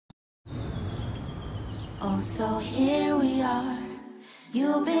Oh, so here we are.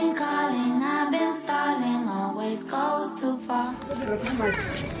 You've been calling, I've been stalling, always goes too far.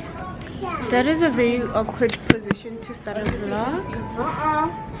 That is a very awkward position to start a vlog.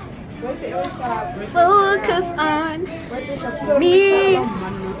 Focus on me.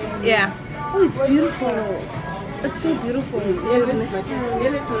 Yeah. Oh, it's beautiful. It's so beautiful. It's really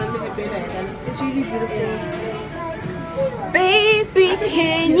beautiful. Baby,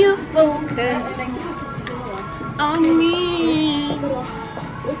 can you focus on me?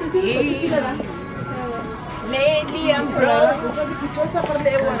 Lately I'm broke, cause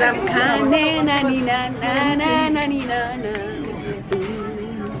I'm kinda na-ni-na-na-na-na-ni-na-na.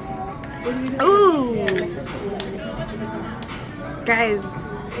 Ooh, guys,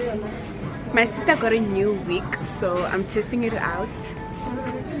 my sister got a new wig, so I'm testing it out.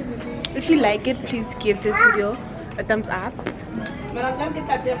 If you like it, please give this video a thumbs up.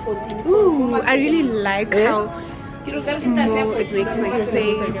 Ooh, I really like how small it makes my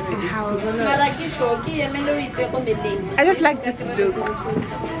face and how I just like this look.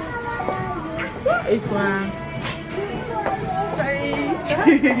 Sorry.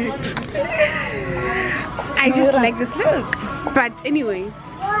 I just like this look. But anyway,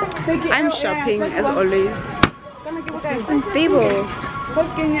 I'm shopping as always. It's unstable.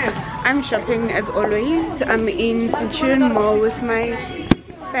 I'm shopping as always. I'm in Centurion Mall with my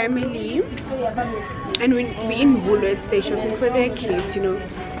family, and when we're in Woolworths, they're shopping for their kids. You know,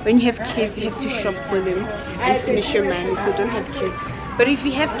 when you have kids, you have to shop for them and finish your money. So don't have kids. But if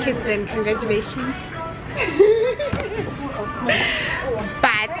you have kids, then congratulations.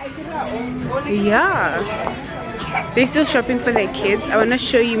 But yeah, they're still shopping for their kids. I want to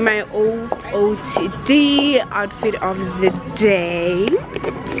show you my OOTD outfit of the day.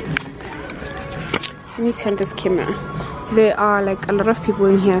 Let me turn this camera. There are like a lot of people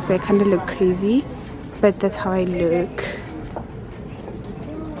in here, so I kind of look crazy, but that's how I look.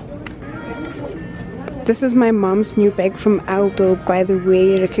 This is my mom's new bag from Aldo, by the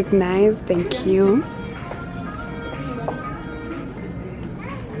way. Recognize, thank you.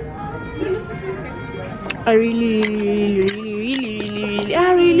 I really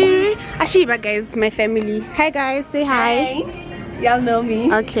Ashiba, guys, my family. Hi guys, say hi. Y'all know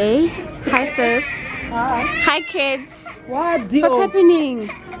me. Okay. Hi sis. Hi. Hi kids. What's happening?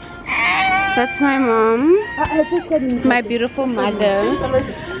 That's my mom. My beautiful mother.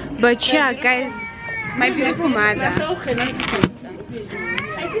 But yeah, guys, my beautiful mother. Okay,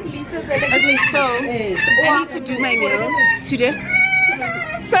 so I need to do my nails today.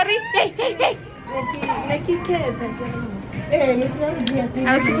 Sorry. Hey. I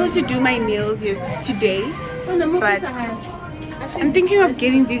was supposed to do my nails today, but I'm thinking of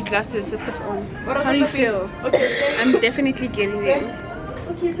getting these glasses first of all. How do you feel? I'm definitely getting them.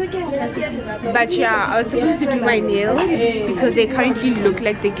 But yeah, I was supposed to do my nails because they currently look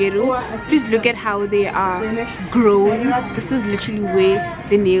like the ghetto. Please look at how they are grown. This is literally where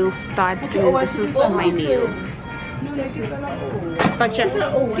the nails start, and this is my nail. But yeah,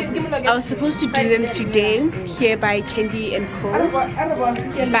 I was supposed to do them today here by Candy & Co, but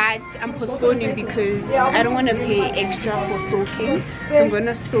I'm postponing because I don't want to pay extra for soaking. So I'm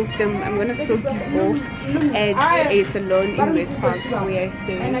gonna soak these off at a salon in West Park where I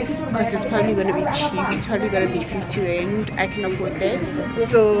stay, because it's probably gonna be cheap. It's probably gonna be 50 rand. I can afford that,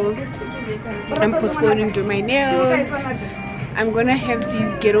 so I'm postponing doing my nails. I'm gonna have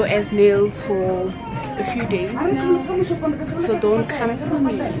these ghetto ass nails for a few days now, so don't come for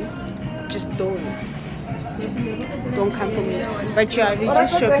me. Just don't come for me. But yeah, they're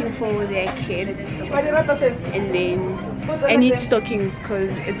just shopping for their kids, and then I need stockings because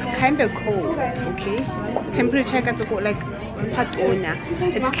it's kind of cold. Okay, temperature got to go like hot ona.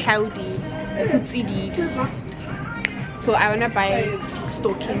 It's cloudy, so I wanna buy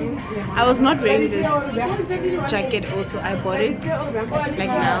stockings. I was not wearing this jacket also. I bought it like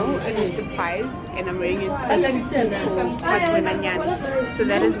now at least the price, and I'm wearing it so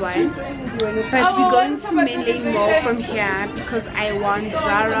that is why. But we're going to Mainlane Mall from here because I want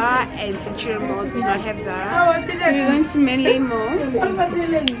Zara, and Centurion Mall does not have Zara, so we're going to Mainlane Mall.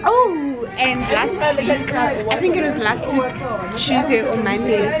 Oh, and last week, I think it was last week, Tuesday or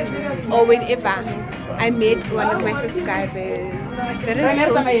Monday or whenever, I met one of my subscribers. That is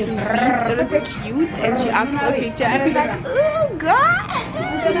so sweet. It was cute, and she asked for a picture, and I'm like, oh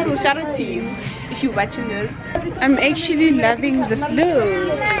god. So shout out to you if you're watching this. I'm actually loving this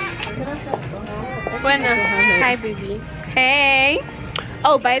look. Hi baby. Hey.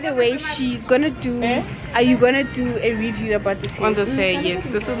 Oh, by the way, she's gonna do. Are you gonna do a review about this hair? On this hair, yes.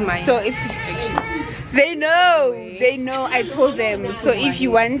 This is mine. So if They know. I told them. So if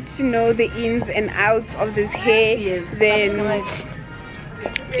you want to know the ins and outs of this hair, then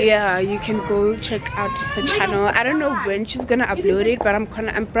yeah, you can go check out her channel. I don't know when she's gonna upload it, but I'm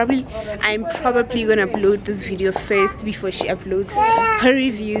probably gonna upload this video first before she uploads her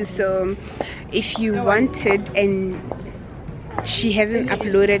review. So if you want it and she hasn't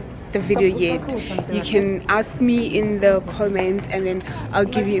uploaded the video yet, you can ask me in the comments and then I'll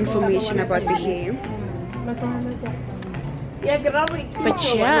give you information about the hair. But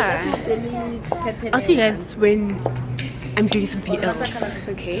yeah, I'll see you guys when I'm doing something else.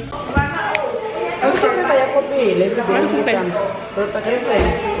 Okay.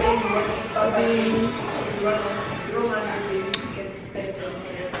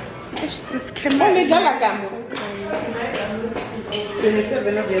 This camera.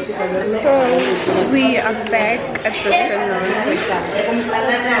 So we are back at the salon.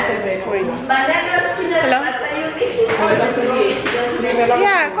 Hello?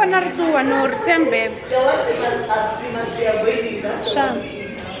 Yeah, corner to one or tembe. Sham.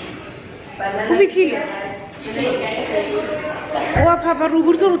 Wa papa ru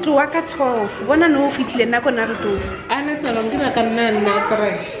burto ru wa ka 12. Bona no fitlile na kona ru to. Ana tsala ngina ka nna na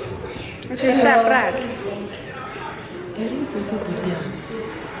 3. Okay, sharp.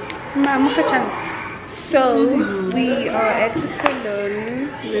 So we are at the salon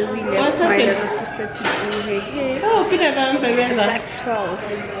where we left my little sister to do her hair. Oh, it's like 12.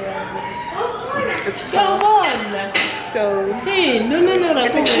 It's 12. So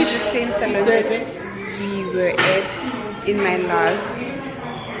it's actually the same salon that we were at in my last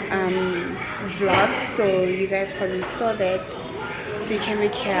vlog. So you guys probably saw that. So you came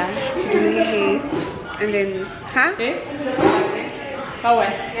back here to do your hair. And then, huh?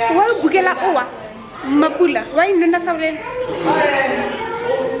 Why bugela owa? Mapula. Why nuna sawlen?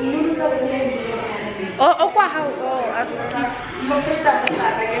 Oh, how? Oh, askis.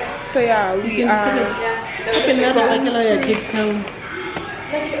 So yeah, we are. Cape Town.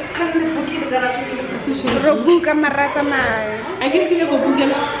 Robuka marata ma. I can feel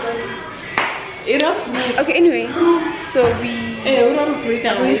bugela. Okay, anyway, so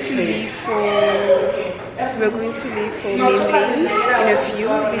we're going to leave for Mainland in a few.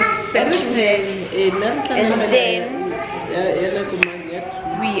 And then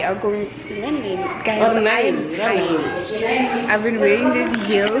we are going to Mainland. Guys, I am tired. I've been wearing these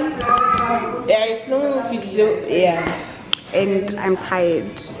heels. Yeah, it's no video. Yeah. And I'm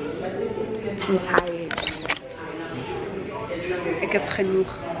tired. I guess genoeg.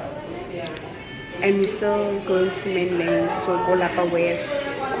 And we're still going to Mainland, so Kolapa West.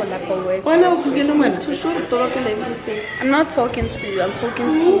 I'm not talking to you, I'm talking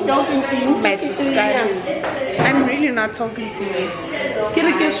to my subscribers. I'm really not talking to you.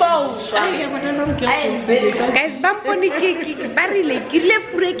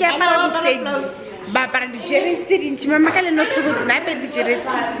 Guys, para di jeres tse dintsi mama ka le no tlhobotse na apere di jeres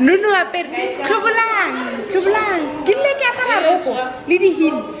no apere tlhobolang ke le ke apara roko le di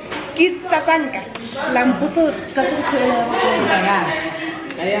heel ke tsatsanga la mpotso ka tsotlhela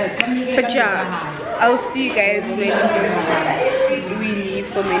but yeah, I'll see you guys when we leave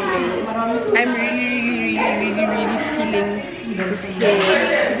for Mainland. I'm really feeling this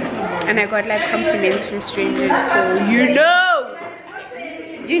hair, and I got like compliments from strangers, so you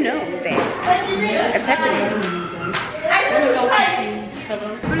know that it's happening.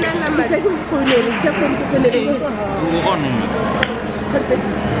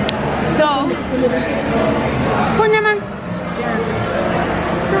 So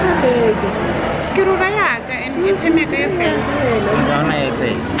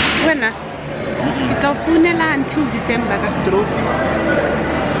until December, that's true.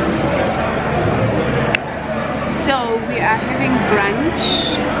 So we are having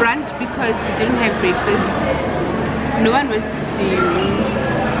brunch because we didn't have breakfast. No one wants to see you.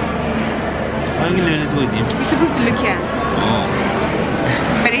 You're supposed to look here.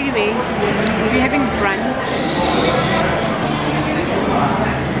 But anyway, we're having brunch.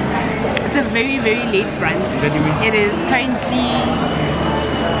 It's a very late brunch. It is currently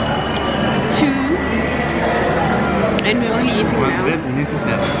 2 and we're only eating now. Was that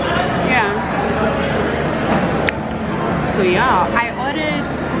necessary? Yeah. So yeah, I ordered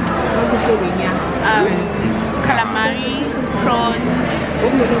calamari, prawns,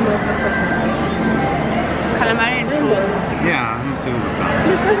 calamari and prawns. Yeah, I'm too.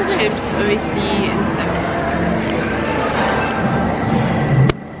 Chips, obviously, and stuff.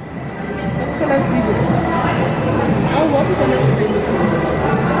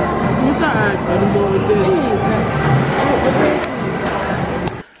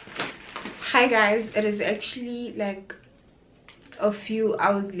 Hi Hi guys, it is actually like a few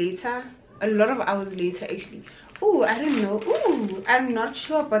hours later, a lot of hours later actually. Oh, I don't know. Oh, I'm not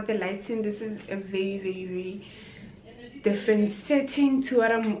sure about the lighting. This is a very different setting to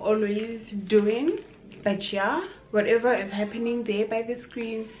what I'm always doing, but yeah, whatever is happening there by the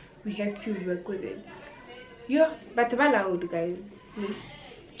screen, we have to work with it. Yeah, but loud guys,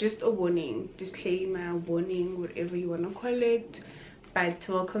 just a warning, disclaimer, warning, whatever you want to call it. But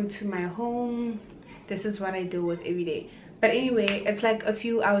welcome to my home. This is what I deal with every day. But anyway, it's like a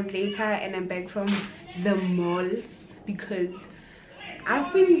few hours later and I'm back from the malls because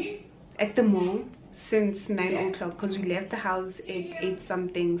I've been at the mall since 9 o'clock because we left the house at 8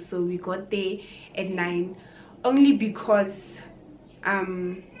 something, so we got there at 9 only because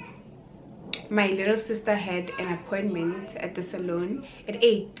my little sister had an appointment at the salon at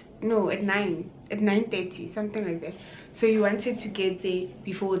 9:30, something like that. So we wanted to get there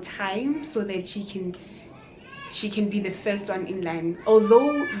before time so that she can be the first one in line.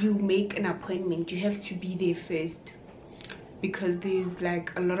 Although you make an appointment, you have to be there first because there's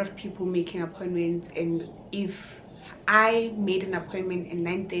like a lot of people making appointments, and if I made an appointment at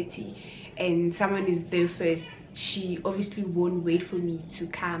 9:30 and someone is there first, she obviously won't wait for me to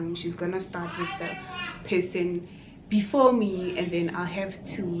come. She's gonna start with the person before me, and then I'll have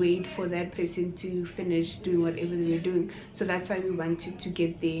to wait for that person to finish doing whatever they were doing. So that's why we wanted to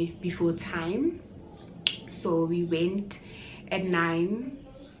get there before time. So we went at 9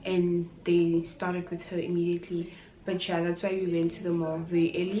 and they started with her immediately. But yeah, that's why we went to the mall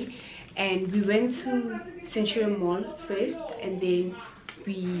very early, and we went to Centurion Mall first, and then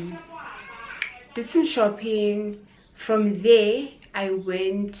we did some shopping. From there I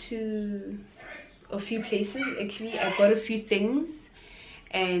went to a few places. Actually, I got a few things,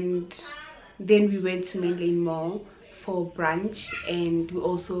 and then we went to Main Lane Mall for brunch, and we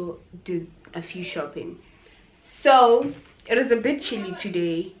also did a few shopping. So it was a bit chilly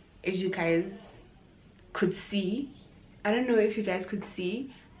today, as you guys could see. I don't know if you guys could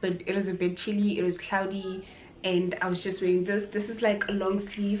see, but it was a bit chilly. It was cloudy, and I was just wearing this is like a long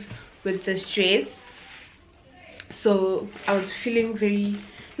sleeve with this dress. So I was feeling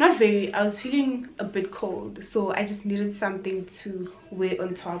I was feeling a bit cold, so I just needed something to wear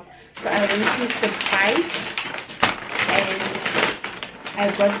on top. So I went to Surprise and I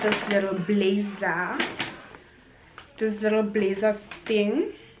got this little blazer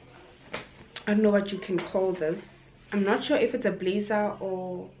thing. I don't know what you can call this. I'm not sure if it's a blazer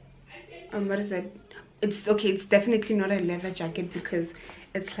or what is that. It's okay, it's definitely not a leather jacket because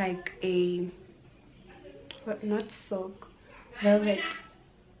it's like a not silk, velvet.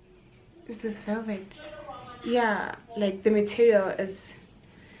 Is this velvet? Yeah, like the material is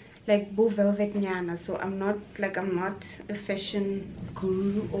like both velvet nyana. So I'm not a fashion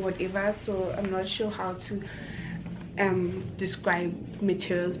guru or whatever, so I'm not sure how to describe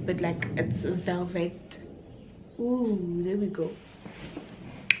materials, but like it's velvet. Ooh, there we go.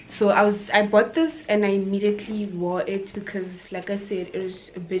 So I bought this and I immediately wore it because, like I said, it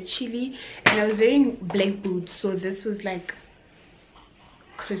was a bit chilly, and I was wearing black boots, so this was like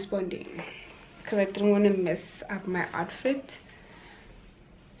corresponding because I didn't want to mess up my outfit.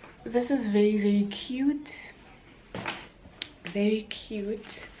 This is very cute, very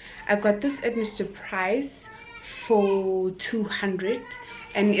cute. I got this at Mr. Price for 200,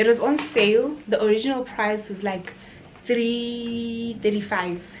 and it was on sale. The original price was like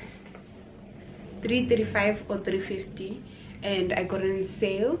 335 or 350, and I got it on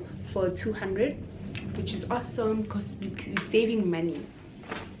sale for 200, which is awesome because we're saving money.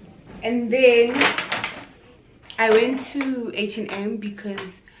 And then I went to H&M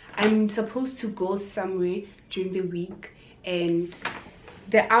because I'm supposed to go somewhere during the week, and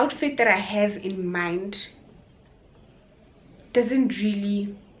the outfit that I have in mind doesn't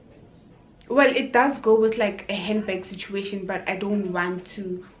really, well, it does go with like a handbag situation, but I don't want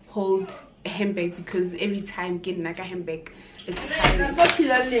to hold a handbag because every time getting like a handbag, it's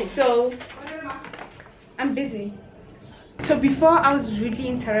tiring. So I'm busy. So before I was really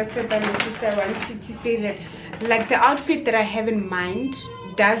interrupted by my sister, I wanted to say that like the outfit that I have in mind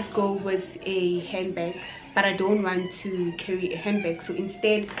does go with a handbag, but I don't want to carry a handbag. So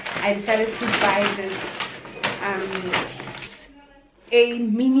instead I decided to buy this a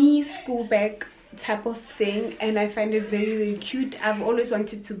mini school bag type of thing, and I find it very cute. I've always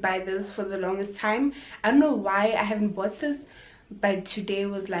wanted to buy this for the longest time. I don't know why I haven't bought this, but today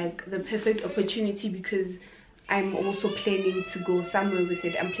was like the perfect opportunity because I'm also planning to go somewhere with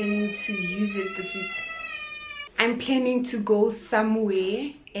it. I'm planning to use it this week. I'm planning to go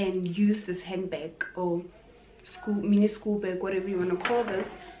somewhere and use this handbag or mini school bag, whatever you want to call this.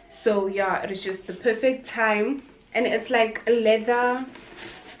 So yeah, it is just the perfect time. And it's like a leather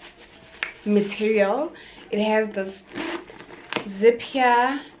material. It has this zip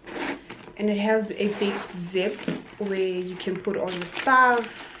here, and it has a big zip where you can put all your stuff.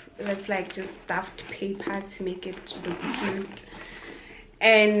 That's like just stuffed paper to make it look cute.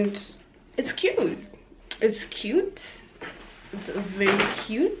 And it's cute. It's cute. It's very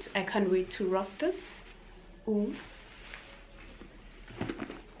cute. I can't wait to rock this. Ooh.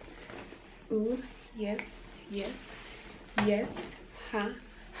 Ooh, yes, yes, yes,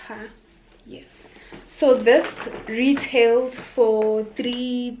 yes. So this retailed for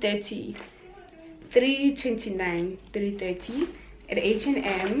 $3.30, $3.29, $3.30 at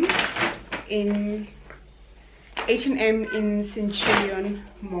H&M in Centurion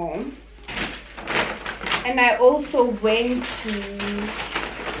Mall. And I also went to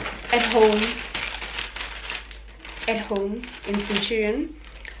at home in Centurion.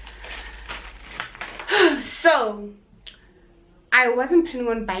 So I wasn't planning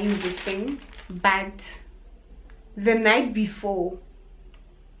on buying this thing, but the night before,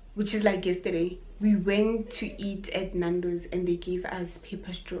 which is like yesterday, we went to eat at Nando's and they gave us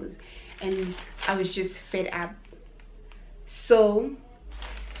paper straws, and I was just fed up. So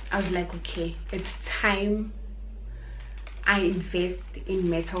I was like, okay, it's time I invest in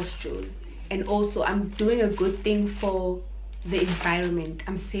metal straws. And also I'm doing a good thing for the environment.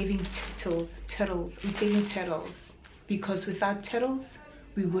 I'm saving turtles. I'm saving turtles, because without turtles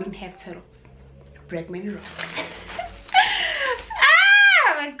we wouldn't have turtles. Bregman Rock.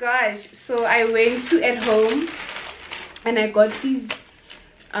 Oh my gosh. So I went to at home and I got these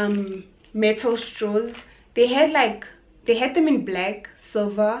metal straws. They had them in black,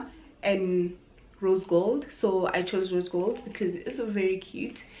 silver, and rose gold. So I chose rose gold because it's very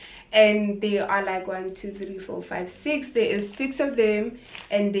cute. And they are like 1, 2, 3, 4, 5, 6. There is 6 of them,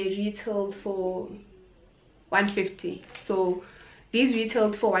 and they retailed for $150. So these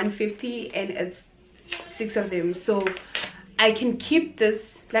retailed for $150, and it's 6 of them. So I can keep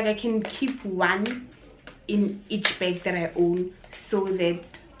this, like I can keep one in each bag that I own, so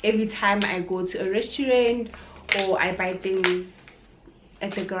that every time I go to a restaurant or I buy things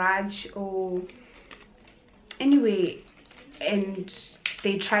at the garage or anyway, and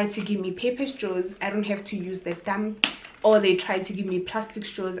they try to give me paper straws, I don't have to use the dump, or they try to give me plastic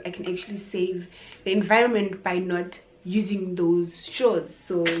straws, I can actually save the environment by not using those straws.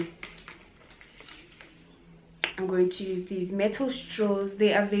 So I'm going to use these metal straws.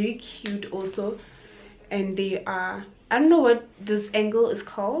 They are very cute also, and they are, I don't know what this angle is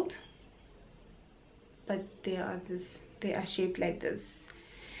called, but they are shaped like this.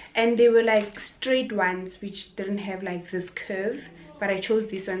 And they were like straight ones which didn't have like this curve, but I chose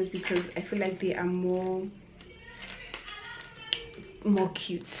these ones because I feel like they are more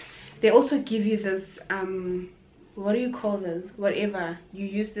cute. They also give you this what do you call this, whatever you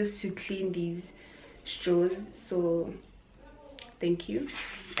use this to clean these straws. So thank you.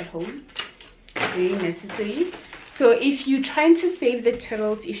 At home, very necessary. So if you're trying to save the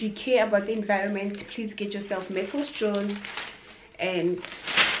turtles, if you care about the environment, please get yourself metal straws and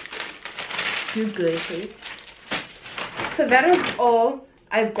do good. Okay, so that was all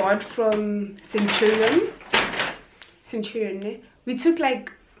I got from Centurion. We took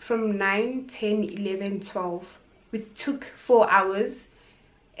like from 9, 10, 11, 12. We took 4 hours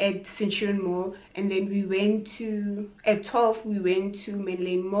at Centurion Mall, and then we went to, at 12 we went to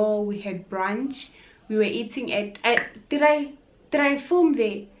Mainland Mall. We had brunch. We were eating at, did I film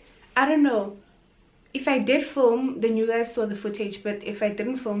there? I don't know. If I did film, then you guys saw the footage, but if I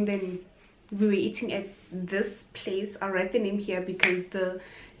didn't film, then we were eating at this place. I'll write the name here because the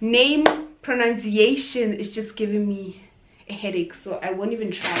name pronunciation is just giving me a headache, so I won't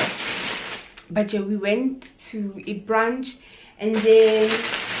even try. But yeah, we went to eat brunch and then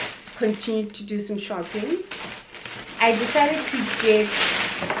continued to do some shopping. I decided to get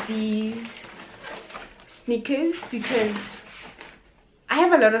these sneakers because I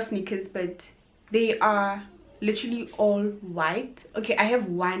have a lot of sneakers, but they are literally all white. Okay, I have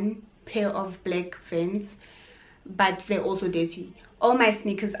one pair of black Vans, but they're also dirty. All my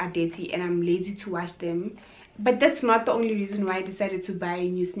sneakers are dirty and I'm lazy to wash them. But that's not the only reason why I decided to buy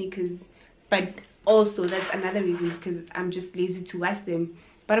new sneakers, but also that's another reason, because I'm just lazy to wash them.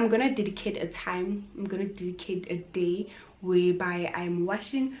 But I'm gonna dedicate a time, I'm gonna dedicate a day whereby I'm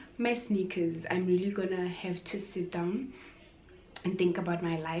washing my sneakers. I'm really gonna have to sit down and think about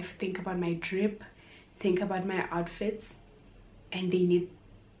my life, think about my drip, think about my outfits, and they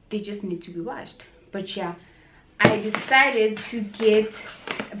just need to be washed. But yeah, I decided to get,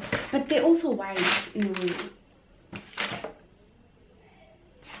 but they're also white in a way.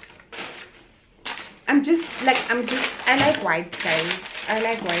 I like white, guys. I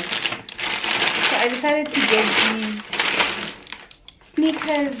like white. So I decided to get these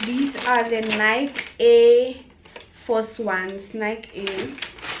sneakers. These are the Nike Air Force Ones. Nike Air.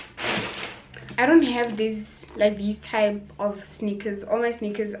 I don't have these type of sneakers. All my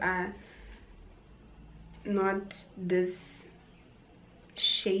sneakers are not this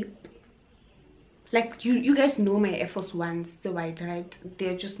shape. Like you guys know my Air Force Ones, the white, right?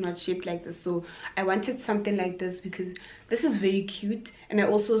 They're just not shaped like this. So I wanted something like this because this is very cute. And I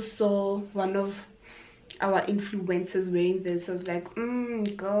also saw one of our influencers wearing this. So I was like,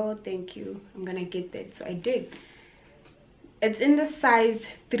 girl, thank you, I'm gonna get that. So I did. It's in the size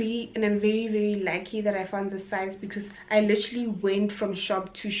 3, and I'm very, very lucky that I found this size because I literally went from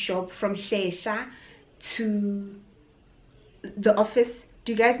shop to shop, from Shesha to the office.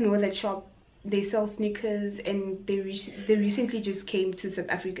 Do you guys know that shop? They sell sneakers, and they recently just came to South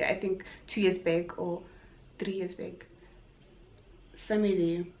Africa. I think 2 years back or 3 years back, somewhere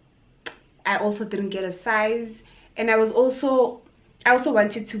there. I also didn't get a size, and I also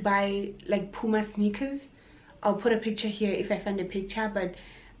wanted to buy like Puma sneakers. I'll put a picture here if I find a picture, but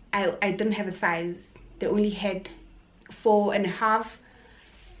I didn't have a size. They only had 4.5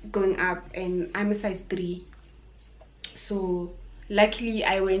 going up, and I'm a size 3. So luckily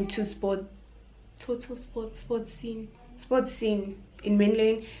I went to Sports Scene in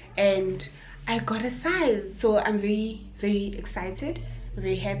Mainland, and I got a size. So I'm very, very excited. I'm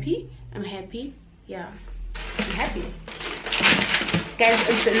very happy. I'm happy. Yeah, I'm happy, guys.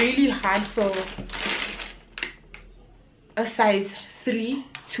 It's really hard for a size 3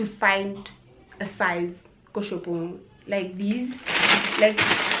 to find a size. Like these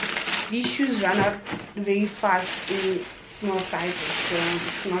shoes run out very fast in small sizes, so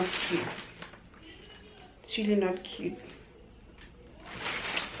it's not cute. It's really not cute.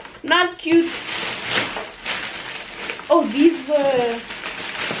 Not cute. Oh,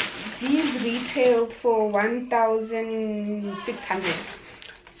 these retailed for 1,600.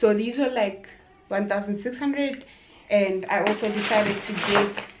 So these were like 1,600, and I also decided to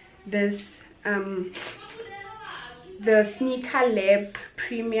get this the Sneaker Lab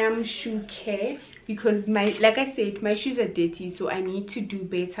Premium Shoe Care, because like I said, my shoes are dirty, so I need to do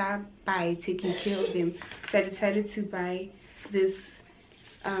better by taking care of them. So I decided to buy this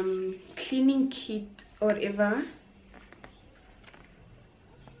cleaning kit or whatever.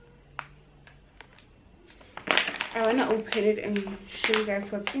 I want to open it and show you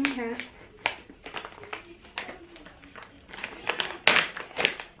guys what's in here.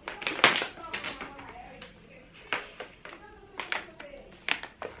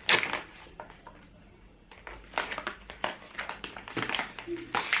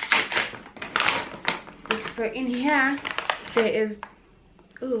 So in here there is,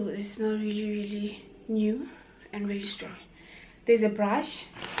 oh, it smells really, really new and very strong. There's a brush.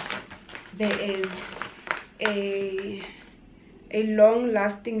 There is a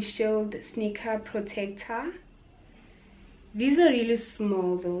long-lasting shield sneaker protector. These are really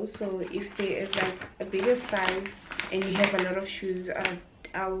small though, so if there is like a bigger size and you have a lot of shoes,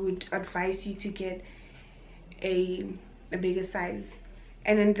 I would advise you to get a bigger size.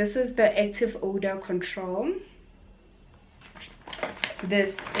 And then this is the active odor control.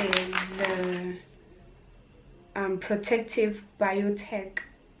 This is the protective biotech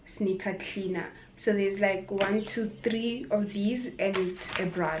sneaker cleaner. So there's like 1, 2, 3 of these and a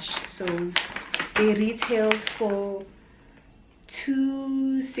brush. So they retail for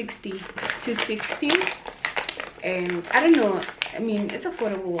 $260, and I don't know, I mean, it's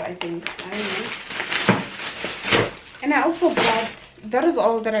affordable, I think. I don't know. And I also got, that is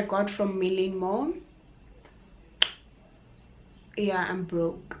all that I got from Mainland Mall. Yeah, I'm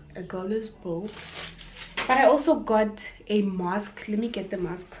broke. A girl is broke. But I also got a mask. Let me get the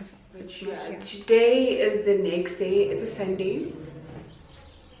mask. Yeah, today is the next day. It's a Sunday.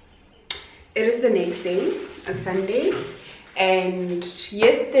 It is the next day, a Sunday. And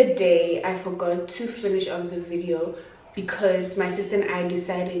yesterday I forgot to finish off the video because my sister and I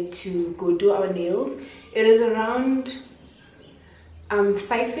decided to go do our nails. It is around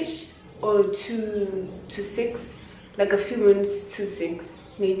 5ish or 2 to 6, like a few minutes to 6,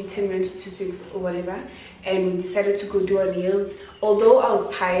 maybe 10 minutes to 6 or whatever. And we decided to go do our nails. Although I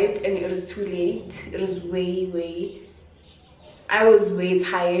was tired and it was too late, it was I was way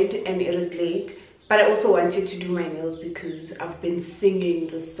tired and it was late. But I also wanted to do my nails because I've been singing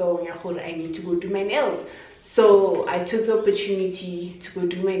the song, I need to go do my nails. So I took the opportunity to go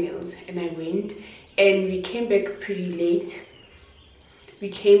do my nails, and I went, and we came back pretty late. We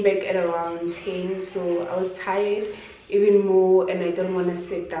came back at around 10, so I was tired even more and I didn't want to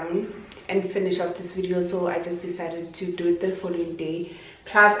sit down. and finish off this video, so I just decided to do it the following day.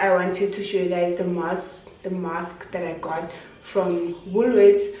 Plus I wanted to show you guys the mask that I got from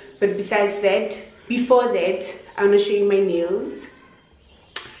Woolworths. But besides that, before that, I want to show you my nails.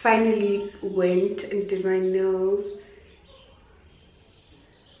 Finally went and did my nails.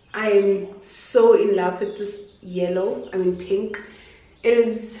 I am so in love with this yellow, pink. It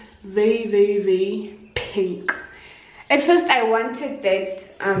is very, very, very pink. At first I wanted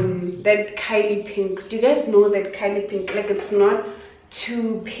that Kylie pink. Do you guys know that Kylie pink, like, it's not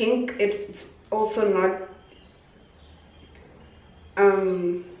too pink, it's also not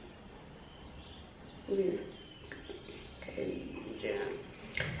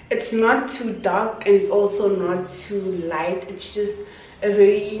it's not too dark and it's also not too light. It's just a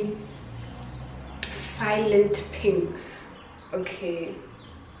very silent pink. Okay,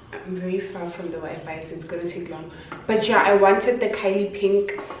 I'm very far from the Wi-Fi, so it's gonna take long. But yeah, I wanted the Kylie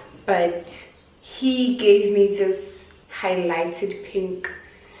pink, but he gave me this highlighted pink,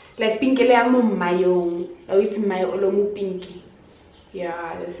 like pink mayo. Oh, it's mayo olomu pinky.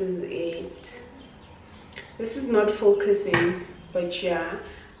 Yeah, this is it. This is not focusing, but yeah,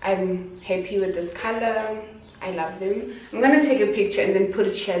 I'm happy with this color. I love them. I'm gonna take a picture and then put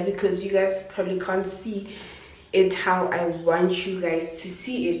it here because you guys probably can't see it how I want you guys to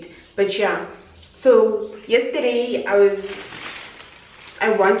see it. But yeah, so yesterday I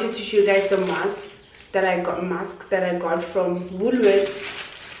wanted to show you guys the masks that I got from Woolworths,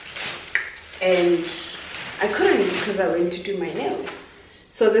 and I couldn't because I went to do my nails.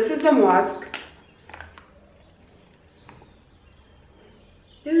 So this is the mask.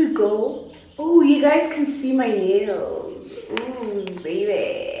 There we go. Oh, you guys can see my nails. Ooh,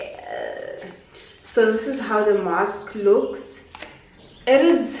 baby. So this is how the mask looks. It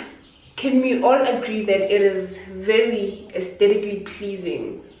is, can we all agree that it is very aesthetically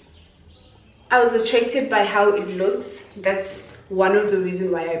pleasing? I was attracted by how it looks. That's one of the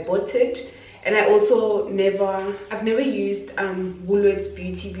reasons why I bought it. And I also I've never used Woolworths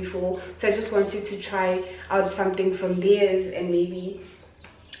Beauty before, so I just wanted to try out something from theirs and maybe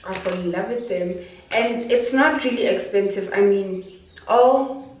I'll fall in love with them. And it's not really expensive. I mean,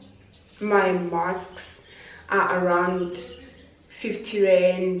 all my masks are around 50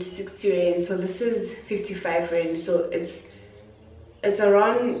 rand, 60 rand, so this is 55 rand, so it's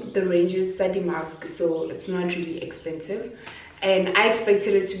around the ranges, study mask, so it's not really expensive. And I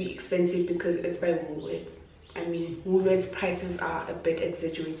expected it to be expensive because it's by Woolworths. I mean, Woolworths prices are a bit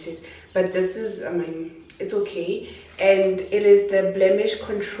exaggerated, but this is, it's okay. And it is the Blemish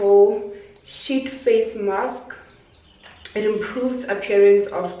Control Sheet Face Mask. It improves appearance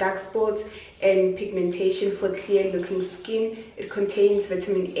of dark spots and pigmentation for clear looking skin. It contains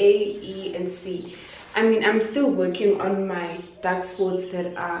vitamin A, E, and C. I mean, I'm still working on my dark spots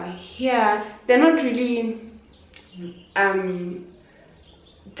that are here. They're not really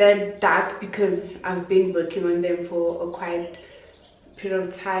that dark because I've been working on them for a quite period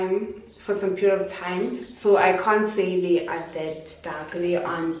of time, so I can't say they are that dark. They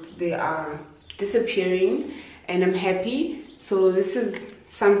aren't. They are disappearing, and I'm happy. So this is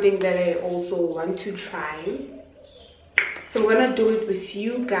something that I also want to try, so I'm gonna do it with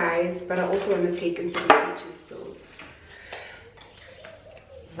you guys, but I also want to take in some pictures. So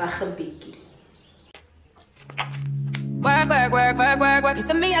Vachabiki. Work, work, work, work, work, work. You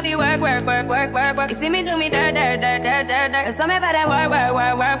see me, I be work, work, work, work, work, work. You see me do me dirt, dirt, dirt, dirt, dirt, dirt. Tell me about that work, work,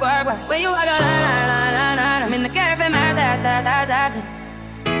 work, work, work, work. Where you walk a line, I'm in the caravan,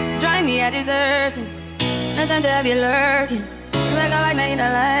 drive me at desertion. Nothing to be lurking. You make a like, now you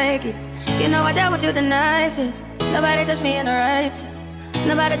don't like it. You know I dealt with you the nicest. Nobody touched me in the righteous.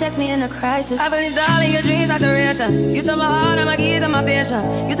 Nobody text me in a crisis. I believed all in your dreams like duration. You took my heart and my keys and my patience.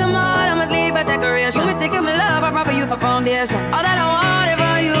 You took my heart, I'ma leave a decoration. You mistaken my love, I brought for you for foundation. All that I wanted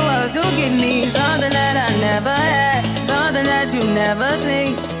from you was to give me something that I never had, something that you never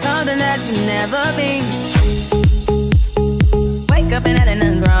seen, something that you never been. Wake up and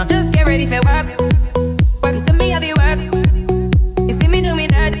nothing's wrong. Just get ready for work. Work it to me, I be work. You see me do me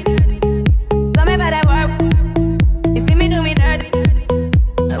dirty. Tell me about that work. You see me do me dirty.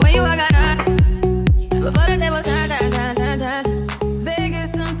 When you walk out, before the table turn, beg you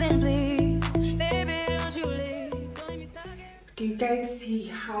something, please. Baby, don't you leave. Don't let me stop it. Do you guys see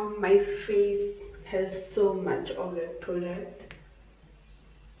how my face has so much of the product?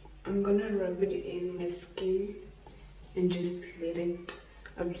 I'm gonna rub it in my skin and just let it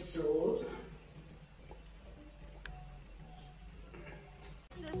absorb.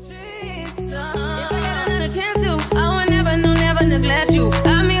 The streets, if I got another chance to, I would never, no, never neglect you.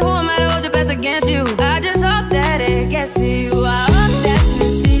 I mean, who am I to hold your best against you? I just hope that it gets to you. I hope that you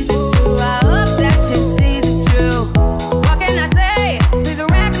see through.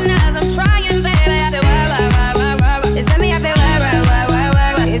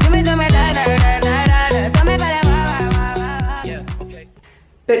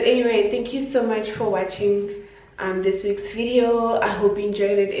 so much for watching this week's video. I hope you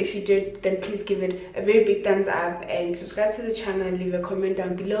enjoyed it. If you did, then please give it a very big thumbs up and subscribe to the channel and leave a comment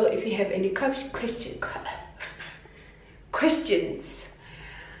down below if you have any questions.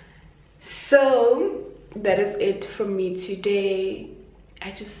 So that is it from me today.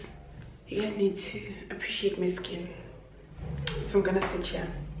 You guys need to appreciate my skin, so I'm gonna sit here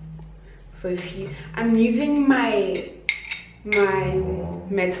for a few. I'm using my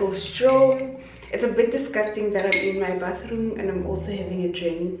metal straw. It's a bit disgusting that I'm in my bathroom and I'm also having a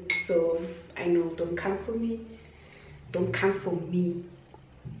drink, so I know, don't come for me,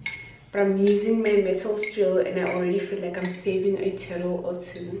 but I'm using my metal straw and I already feel like I'm saving a turtle or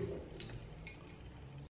two.